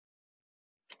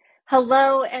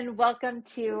Hello and welcome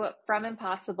to From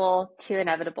Impossible to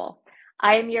Inevitable.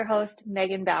 I am your host,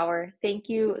 Megan Bauer. Thank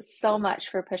you so much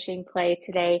for pushing play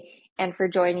today and for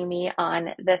joining me on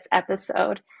this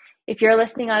episode. If you're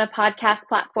listening on a podcast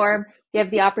platform, you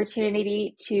have the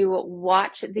opportunity to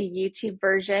watch the YouTube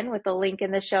version with the link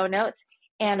in the show notes.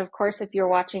 And of course, if you're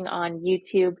watching on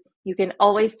YouTube, you can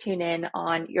always tune in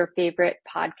on your favorite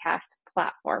podcast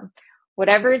platform.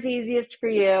 Whatever is easiest for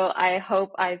you, I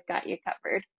hope I've got you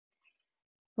covered.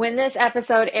 When this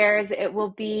episode airs, it will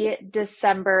be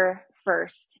December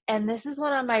 1st. And this is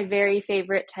one of my very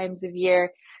favorite times of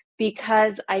year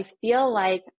because I feel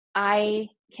like I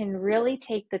can really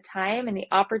take the time and the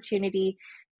opportunity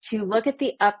to look at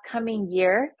the upcoming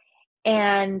year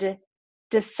and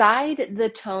decide the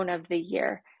tone of the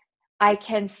year. I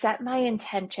can set my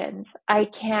intentions. I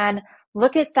can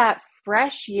look at that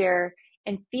fresh year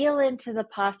and feel into the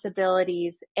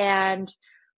possibilities and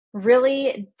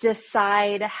really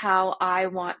decide how I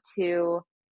want to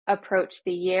approach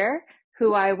the year,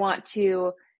 who I want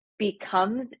to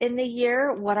become in the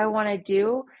year, what I want to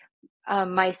do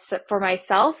for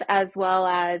myself, as well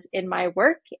as in my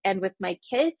work and with my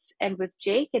kids and with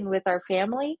Jake and with our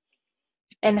family,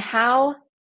 and how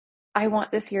I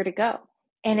want this year to go.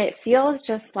 And it feels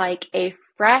just like a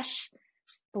fresh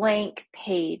blank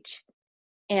page,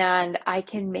 and I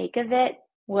can make of it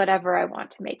whatever I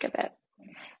want to make of it.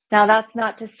 Now, that's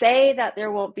not to say that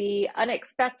there won't be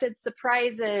unexpected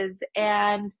surprises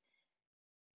and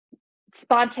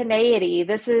spontaneity.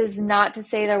 This is not to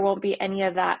say there won't be any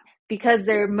of that, because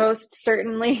there most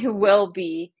certainly will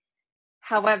be.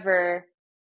 However,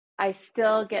 I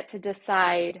still get to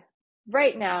decide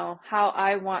right now how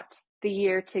I want the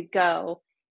year to go,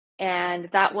 and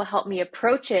that will help me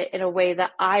approach it in a way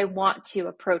that I want to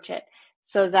approach it,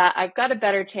 so that I've got a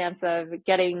better chance of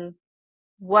getting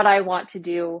what I want to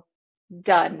do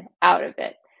done out of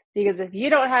it. Because if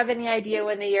you don't have any idea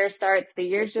when the year starts, the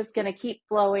year's just going to keep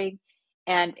flowing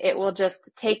and it will just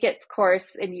take its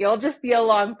course and you'll just be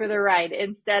along for the ride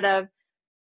instead of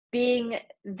being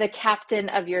the captain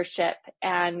of your ship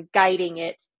and guiding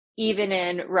it even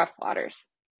in rough waters.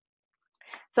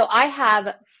 So I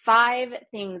have 5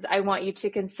 things I want you to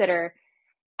consider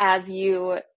as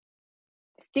you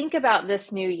think about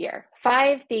this new year.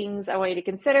 5 things I want you to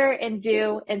consider and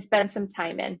do and spend some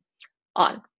time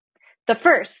on. The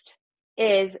first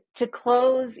is to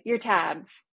close your tabs.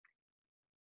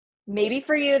 Maybe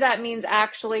for you, that means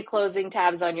actually closing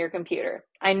tabs on your computer.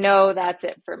 I know that's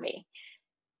it for me.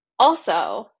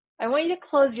 Also, I want you to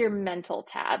close your mental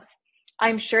tabs.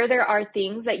 I'm sure there are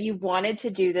things that you wanted to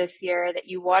do this year, that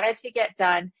you wanted to get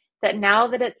done, that now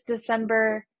that it's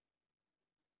December,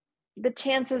 the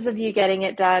chances of you getting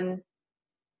it done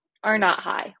are not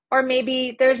high. Or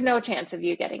maybe there's no chance of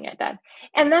you getting it done.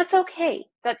 And that's okay.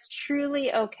 That's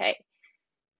truly okay.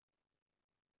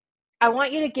 I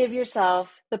want you to give yourself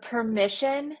the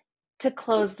permission to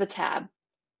close the tab.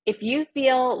 If you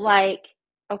feel like,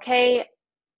 okay,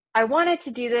 I wanted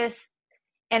to do this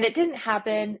and it didn't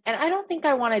happen, and I don't think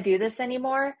I want to do this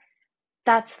anymore,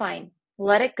 that's fine.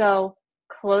 Let it go,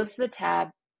 close the tab,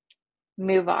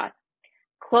 move on.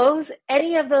 Close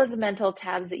any of those mental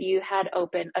tabs that you had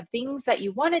open of things that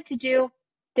you wanted to do,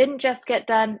 didn't just get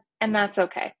done, and that's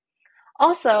okay.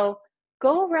 Also,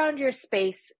 go around your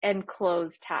space and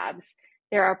close tabs.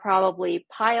 There are probably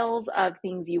piles of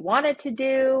things you wanted to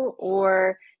do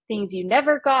or things you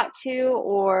never got to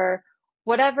or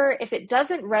whatever. If it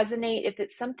doesn't resonate, if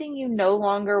it's something you no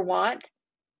longer want,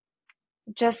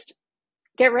 just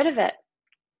get rid of it.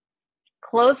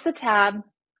 Close the tab,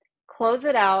 close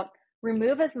it out,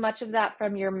 remove as much of that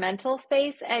from your mental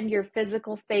space and your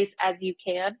physical space as you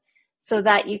can so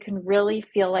that you can really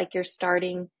feel like you're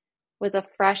starting with a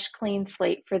fresh, clean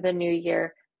slate for the new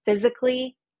year,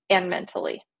 physically and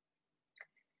mentally.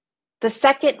 The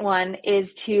second one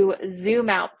is to zoom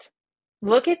out.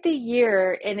 Look at the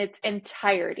year in its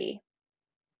entirety.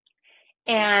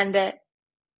 And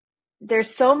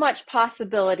there's so much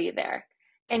possibility there.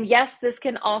 And yes, this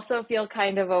can also feel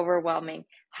kind of overwhelming.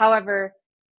 However,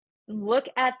 look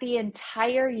at the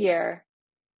entire year,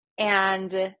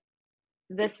 and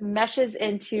this meshes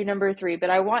into number 3, but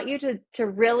I want you to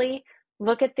really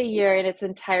look at the year in its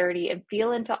entirety and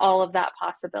feel into all of that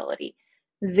possibility.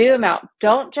 Zoom out.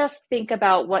 Don't just think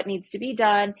about what needs to be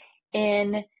done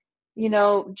in,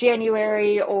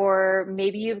 January, or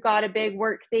maybe you've got a big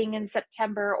work thing in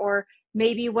September, or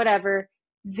maybe whatever.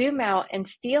 Zoom out and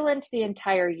feel into the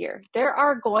entire year. There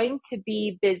are going to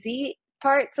be busy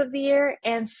parts of the year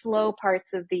and slow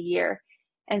parts of the year.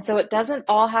 And so it doesn't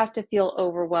all have to feel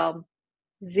overwhelmed.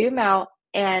 Zoom out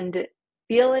and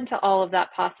feel into all of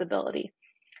that possibility.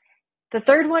 The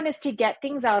third one is to get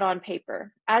things out on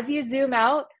paper. As you zoom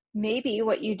out, maybe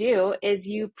what you do is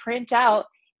you print out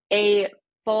a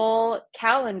full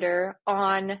calendar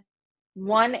on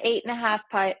one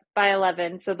 8.5 by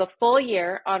 11, so the full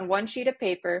year on one sheet of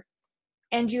paper,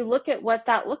 and you look at what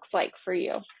that looks like for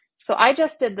you. So I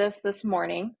just did this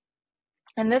morning,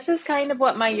 and this is kind of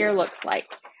what my year looks like.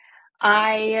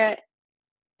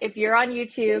 If you're on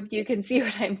YouTube, you can see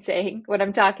what I'm saying, what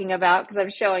I'm talking about, because I'm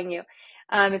showing you.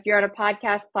 If you're on a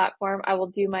podcast platform, I will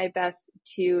do my best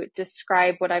to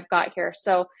describe what I've got here.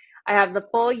 So I have the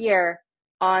full year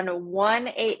on one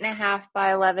 8.5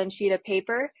 by 11 sheet of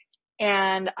paper.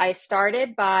 And I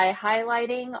started by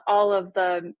highlighting all of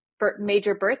the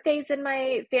major birthdays in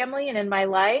my family and in my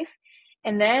life.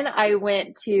 And then I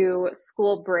went to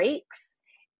school breaks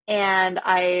and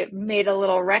I made a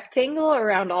little rectangle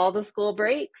around all the school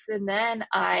breaks. And then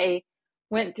I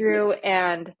went through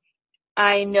and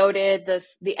I noted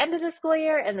the end of the school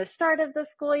year and the start of the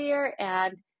school year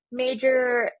and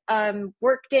major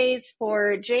work days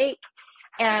for Jake.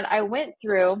 And I went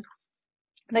through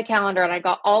the calendar and I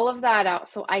got all of that out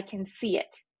so I can see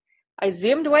it. I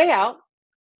zoomed way out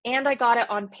and I got it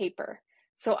on paper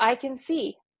so I can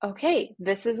see, okay,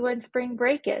 this is when spring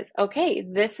break is. Okay,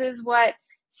 this is what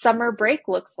summer break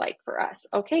looks like for us.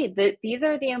 Okay, these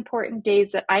are the important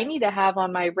days that I need to have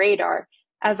on my radar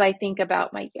as I think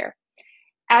about my year.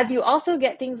 As you also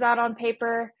get things out on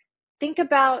paper, think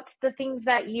about the things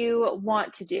that you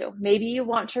want to do. Maybe you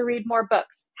want to read more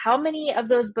books. How many of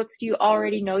those books do you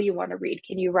already know you want to read?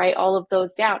 Can you write all of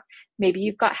those down? Maybe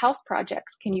you've got house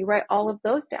projects. Can you write all of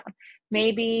those down?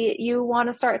 Maybe you want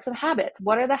to start some habits.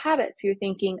 What are the habits you're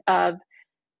thinking of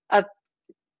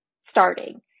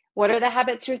starting? What are the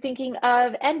habits you're thinking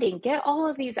of ending? Get all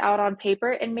of these out on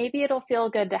paper, and maybe it'll feel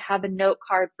good to have a note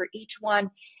card for each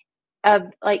one of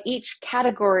like each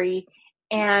category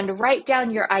and write down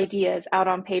your ideas out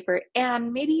on paper.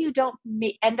 And maybe you don't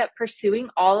end up pursuing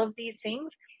all of these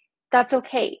things. That's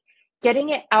okay. Getting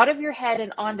it out of your head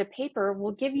and onto paper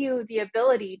will give you the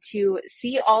ability to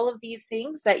see all of these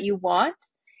things that you want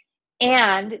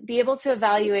and be able to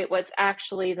evaluate what's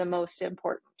actually the most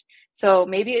important. So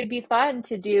maybe it would be fun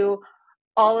to do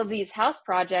all of these house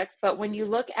projects, but when you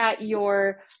look at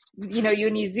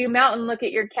when you zoom out and look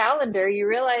at your calendar, you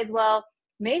realize, well,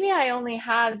 maybe I only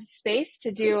have space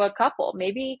to do a couple.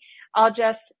 Maybe I'll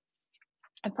just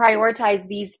prioritize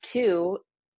these two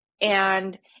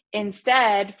and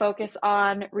instead focus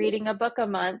on reading a book a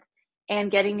month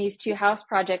and getting these 2 house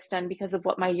projects done because of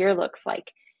what my year looks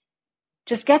like.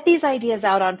 Just get these ideas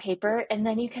out on paper and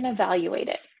then you can evaluate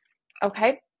it.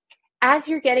 Okay? As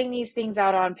you're getting these things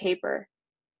out on paper,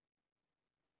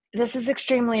 this is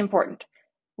extremely important.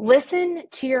 Listen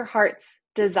to your heart's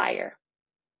desire.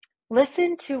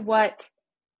 Listen to what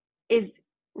is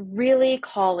really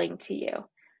calling to you.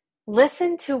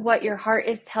 Listen to what your heart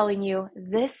is telling you.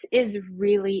 This is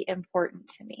really important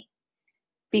to me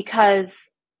because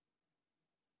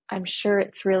I'm sure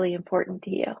it's really important to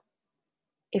you.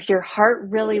 If your heart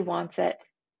really wants it,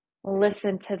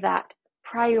 listen to that.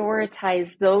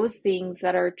 Prioritize those things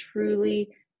that are truly,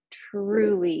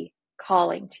 truly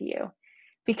calling to you.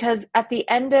 Because at the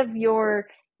end of your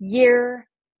year,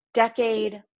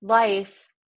 decade, life,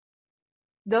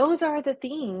 those are the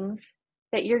things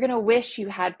that you're going to wish you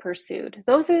had pursued.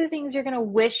 Those are the things you're going to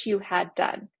wish you had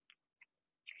done.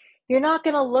 You're not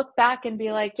going to look back and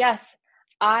be like, yes,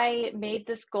 I made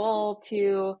this goal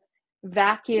to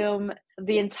vacuum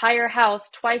the entire house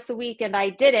twice a week and I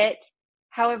did it.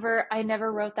 However, I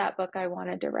never wrote that book I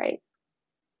wanted to write.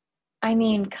 I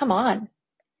mean, come on.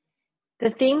 The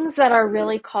things that are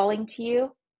really calling to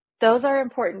you, those are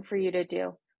important for you to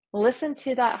do. Listen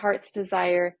to that heart's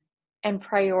desire and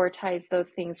prioritize those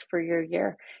things for your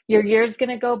year. Your year's going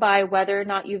to go by whether or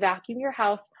not you vacuum your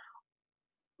house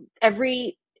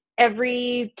every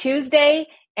Tuesday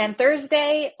and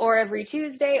Thursday, or every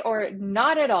Tuesday, or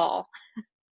not at all.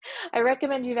 I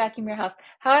recommend you vacuum your house.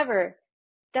 However,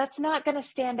 that's not going to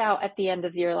stand out at the end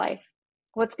of your life.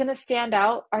 What's going to stand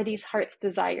out are these heart's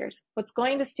desires. What's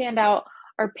going to stand out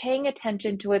are paying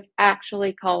attention to what's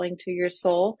actually calling to your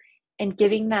soul and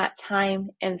giving that time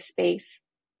and space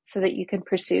so that you can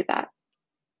pursue that.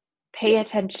 Pay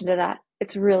attention to that.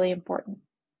 It's really important.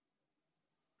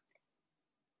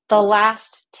 The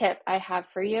last tip I have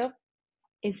for you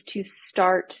is to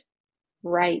start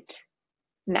right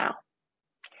now.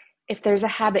 If there's a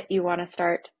habit you want to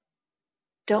start,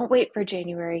 don't wait for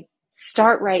January.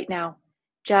 Start right now.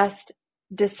 Just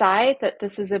decide that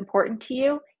this is important to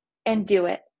you and do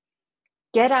it.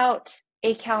 Get out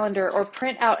a calendar or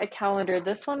print out a calendar.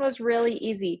 This one was really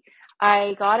easy.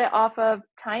 I got it off of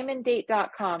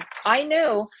timeanddate.com. I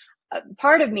knew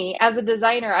part of me as a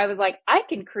designer, I was like, I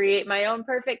can create my own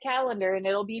perfect calendar and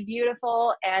it'll be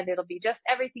beautiful and it'll be just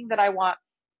everything that I want.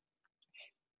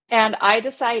 And I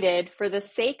decided, for the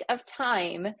sake of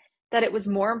time, that it was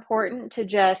more important to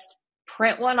just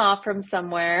print one off from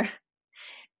somewhere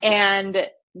and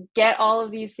get all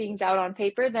of these things out on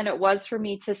paper than it was for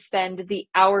me to spend the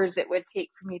hours it would take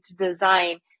for me to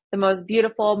design the most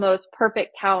beautiful, most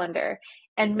perfect calendar.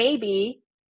 And maybe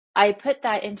I put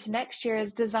that into next year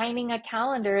as designing a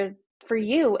calendar for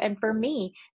you and for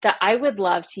me that I would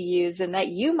love to use and that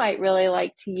you might really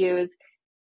like to use.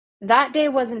 That day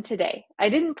wasn't today. I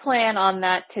didn't plan on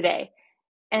that today.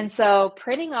 And so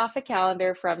printing off a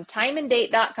calendar from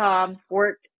timeanddate.com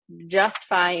worked just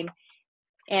fine.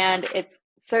 And it's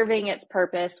serving its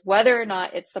purpose, whether or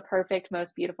not it's the perfect,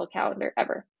 most beautiful calendar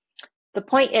ever. The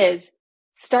point is,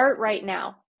 start right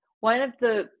now. One of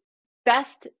the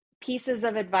best pieces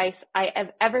of advice I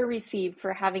have ever received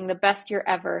for having the best year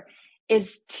ever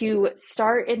is to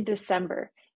start in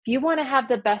December. If you want to have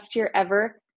the best year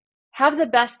ever, have the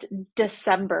best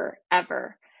December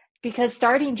ever. Because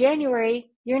starting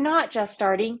January, you're not just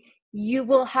starting, you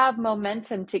will have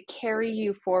momentum to carry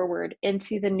you forward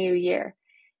into the new year.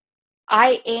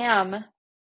 I am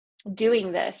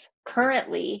doing this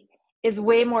currently is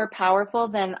way more powerful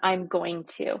than I'm going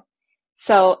to.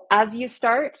 So as you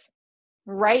start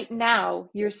right now,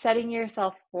 you're setting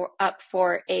yourself up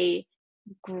for a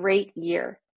great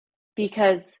year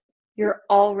because you're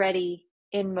already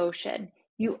in motion.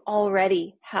 You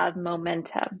already have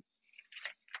momentum.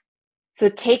 So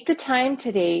take the time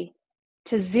today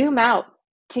to zoom out,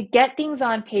 to get things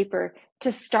on paper,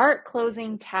 to start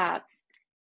closing tabs,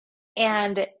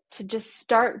 and to just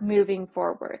start moving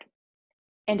forward.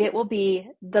 And it will be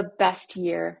the best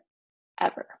year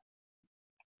ever.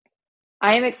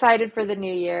 I am excited for the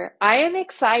new year. I am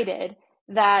excited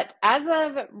that as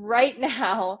of right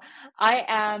now, I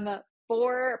am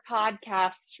 4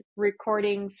 podcast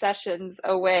recording sessions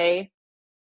away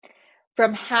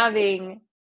from having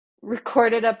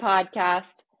recorded a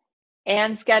podcast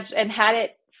and sketched and had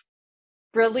it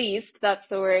released, that's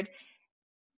the word,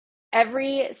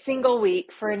 every single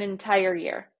week for an entire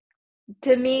year.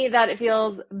 To me, that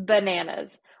feels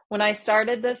bananas. When I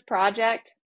started this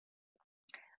project,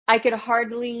 I could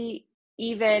hardly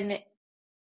even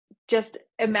just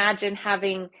imagine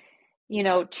having,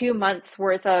 2 months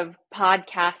worth of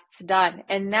podcasts done.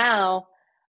 And now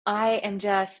I am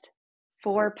just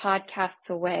 4 podcasts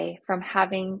away from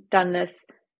having done this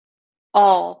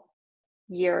all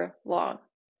year long.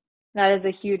 That is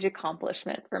a huge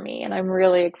accomplishment for me, and I'm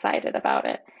really excited about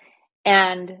it.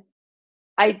 And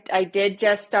I did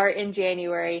just start in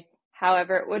January.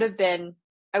 However,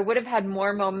 I would have had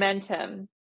more momentum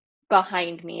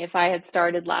behind me if I had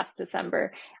started last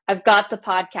December. I've got the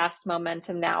podcast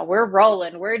momentum now. We're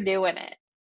rolling, we're doing it.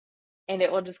 And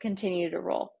it will just continue to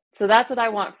roll. So that's what I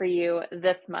want for you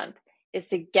this month, is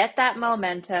to get that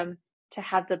momentum to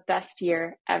have the best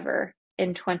year ever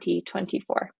in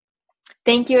 2024.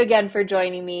 Thank you again for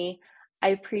joining me. I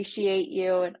appreciate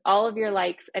you and all of your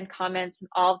likes and comments and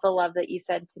all of the love that you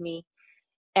sent to me.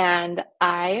 And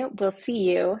I will see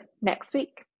you next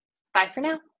week. Bye for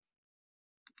now.